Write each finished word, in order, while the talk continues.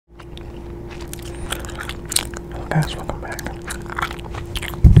guys, welcome back. Hope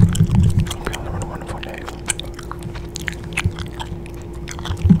you all having a wonderful day.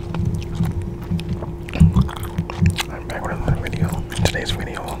 I'm back with another video. In today's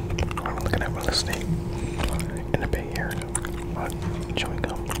video, I'm looking at real estate in the Bay Area on chewing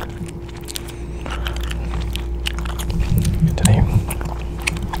gum. Today,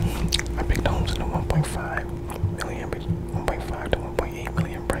 I picked homes in the 1.5 to 1.8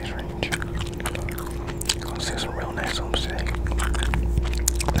 million price range. Gonna see some real nice homes today.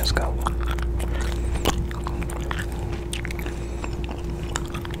 Let's go.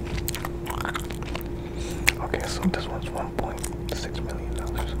 Okay, so this one's $1.6 million.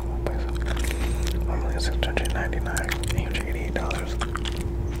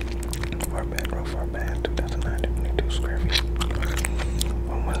 $1,699,888 for a bedroom, for a bath, 2,922 square feet.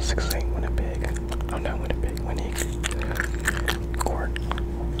 1168 Winnipeg. I'm not Winnipeg, Winnie. Court.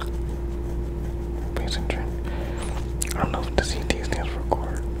 Pleasanton. I don't know if the CT stands for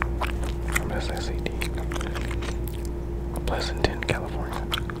court. I'm gonna say CT. Pleasanton, California.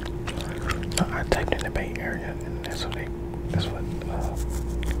 I typed in the Bay Area, and that's what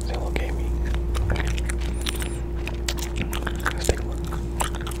Zillow gave me. Let's take a look.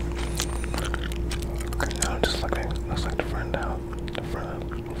 Okay, now it just looks like the front of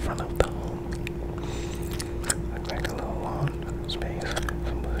the home. Looks like a little lawn space,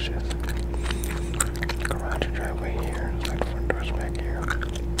 some bushes. Garage and driveway here. Looks like the front door's back here.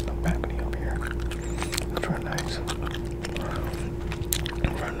 No balcony up here. Looks real nice.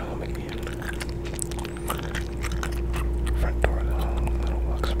 Front home again. Front door of the home, little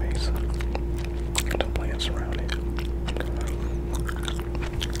workspace. The plants around it.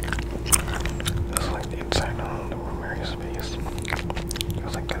 Looks like the inside of the home, the room area space.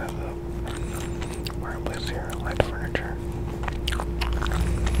 Looks like kind of the fireplace here, light furniture.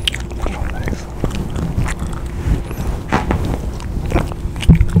 Oh, nice.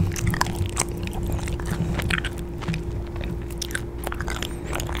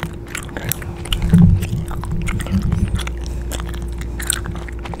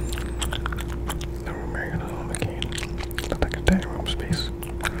 The room area of the home again. Looks like a dining room space.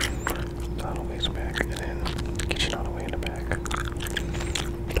 All the ways back, and then kitchen all the way in the back.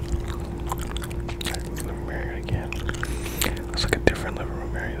 Living room area again. Looks like a different living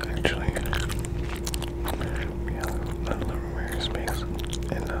room area actually. Yeah, another living room area space.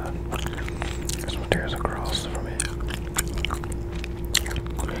 And there's some stairs across from it.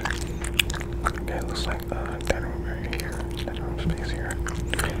 Okay, looks like dining room area here. Dining room space here.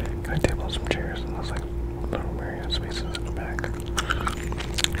 Got a table and some chairs, and looks like living room area spaces in the back.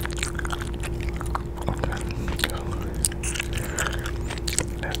 Okay, so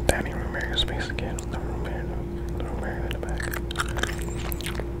that's dining room area space again. Living room area in the back.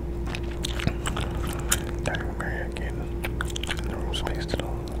 Dining room area again. And the room space to the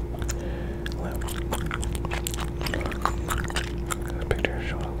left. The picture is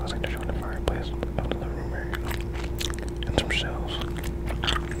showing, looks like they're showing the fireplace of the living room area. And some shelves.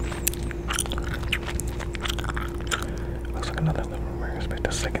 Looks like another living room area space.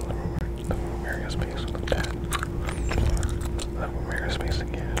 The second living room area space. Look at that. Living room area space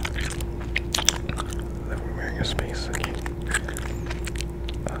again. Living room area space again.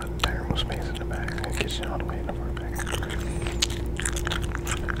 Dining room space in the back. And kitchen all the way in the far back.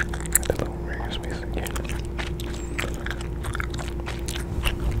 The living room area space again.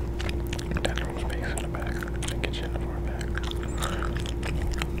 Dining room space in the back. And kitchen in the far back.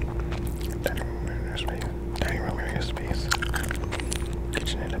 Dining room area space. Dining room area space.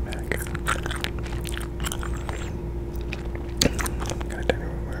 Kitchen in the back. Got a dining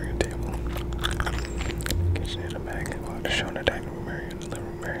room area table. Kitchen in the back. Well, just showing the dining room area and the living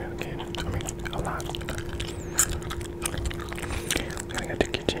room area again. I mean, a lot.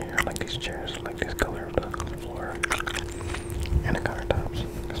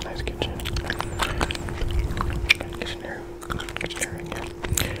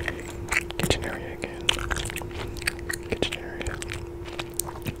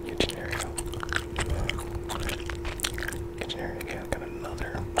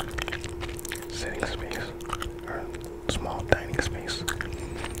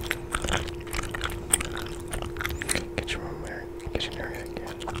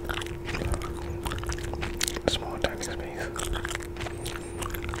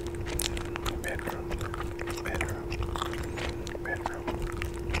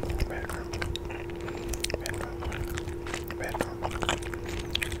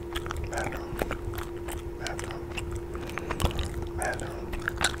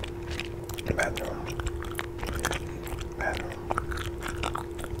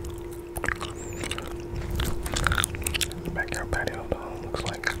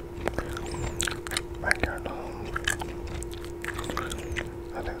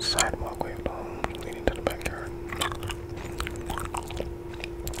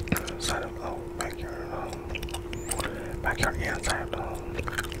 outside of the backyard, backyard and side of the home.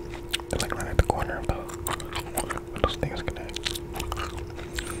 It's like right at the corner of where those things connect.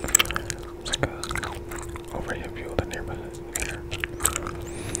 It's like a overhead view of the neighborhood here. I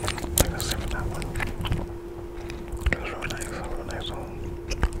think that's it for that one. It was real nice, a real nice home.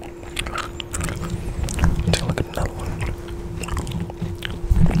 Take a look at another one.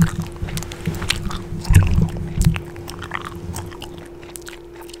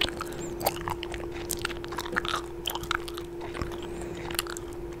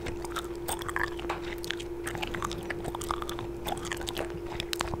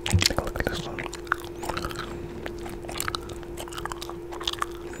 Take a look at this one.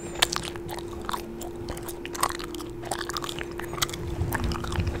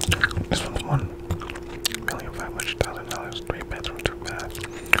 This one's $1,500,000, 3 bedroom, 2 bath,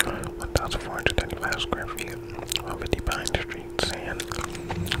 1,435 square feet, 150 Pine Street,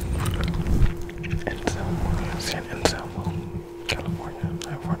 San Anselmo, California,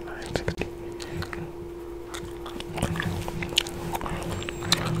 94960.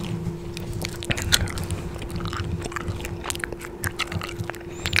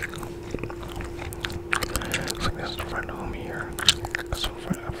 So this is the front home here. Some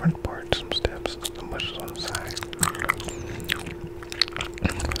front porch, some steps, some bushes on the side.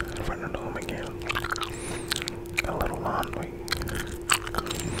 Front of the home again. Got a little lawn, a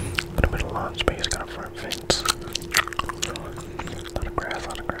little bit of lawn space, got a front fence. A lot of grass,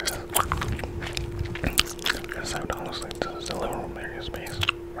 Inside the home looks like this is the living room area space.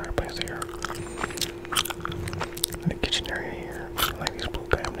 Fireplace here. And the kitchen area here. I like these blue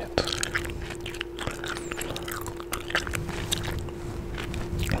cabinets.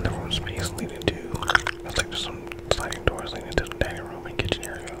 And the room space leading to, looks like there's some sliding doors leading to the dining room and kitchen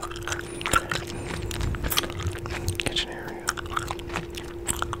area.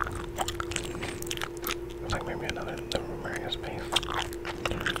 Looks like maybe another living room area space.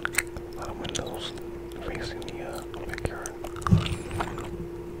 A lot of windows facing the backyard.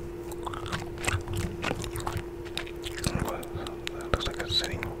 Looks like a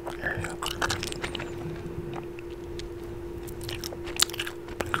sitting area.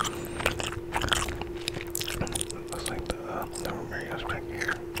 Looks like the living room area is back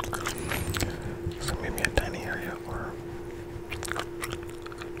here. So maybe a dining area or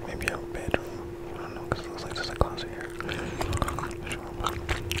maybe a bedroom. I don't know, because it looks like there's a closet here.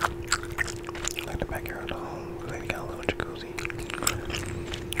 Like the backyard of the home. They got a little jacuzzi.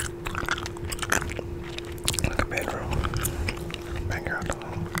 Like a bedroom. Backyard of the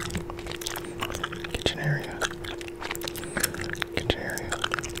home. Kitchen area.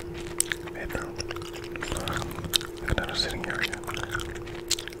 Bedroom. Like another sitting area.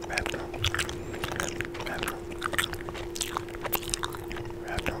 Bathroom.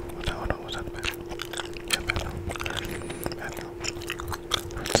 Was that the bathroom? Yeah, bathroom.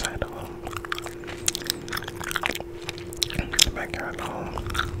 Inside the home. Backyard of the home.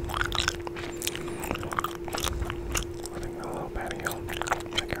 I think a little patio.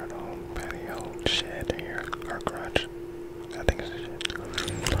 Backyard of the home. Patio. Shed here. Or garage. I think it's a shed. A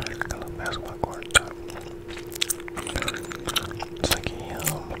little basketball court top. It's like a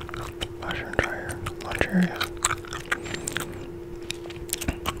washer and dryer laundry area.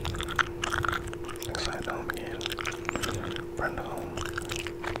 Inside the home again. Front of the home.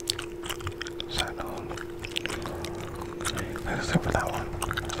 Side of the home. That's it for that one.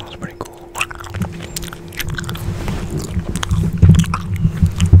 That sounds pretty cool.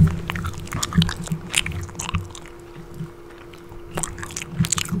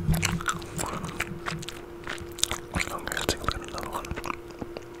 Okay, let's take a look at another one.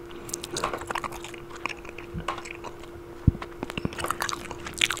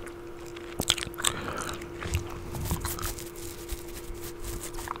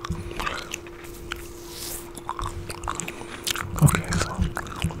 Okay, so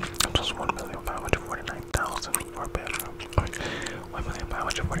I'm just $1,549,000 for a bedroom.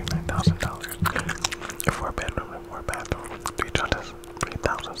 $1,549,000 for a bedroom and 4 bathroom.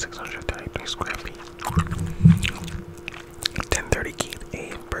 3,633 square feet. 1030 Keith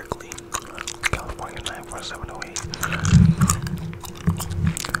A. Berkeley, California 94708.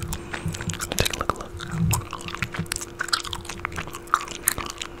 Take a look.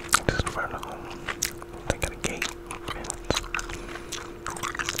 This is the front of the home. They got a gate.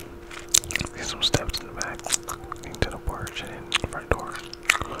 There's some steps in the back leading to the porch and the front door.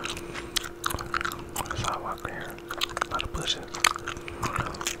 Sidewalk here. A lot of bushes.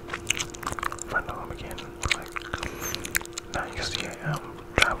 Front of home again. Like, now you can see a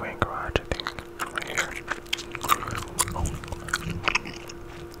driveway and garage, I think, right here. Oh.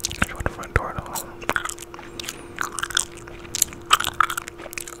 Here's what the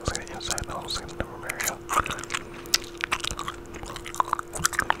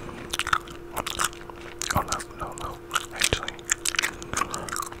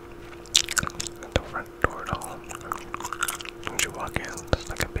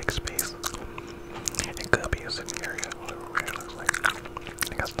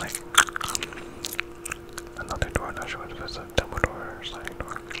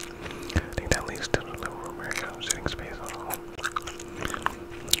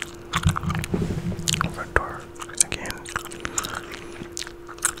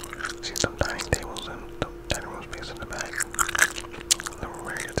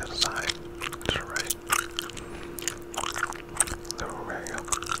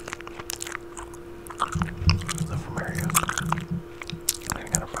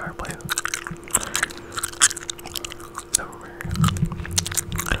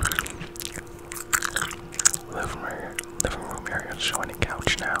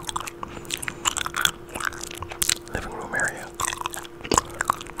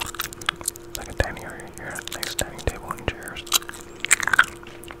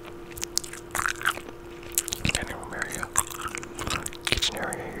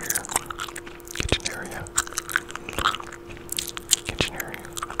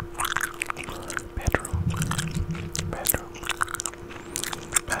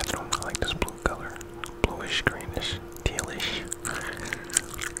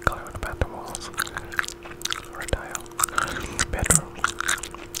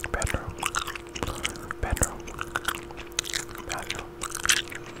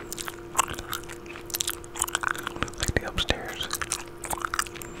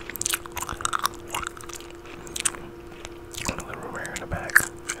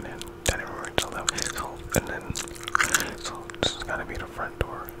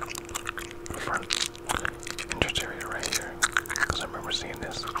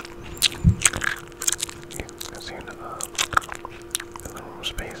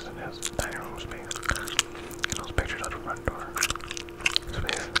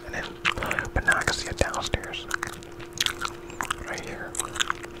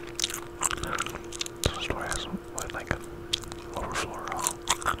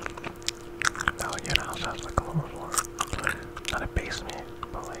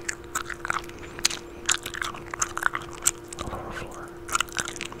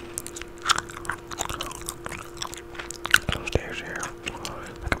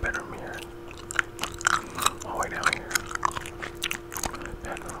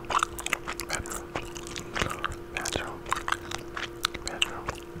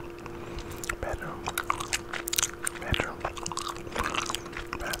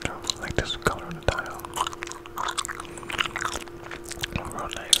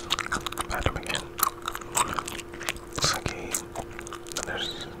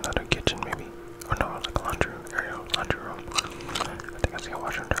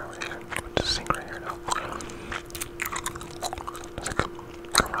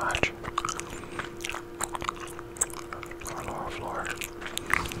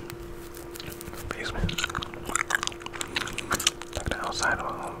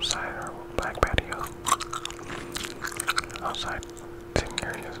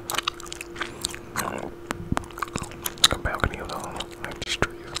Yes.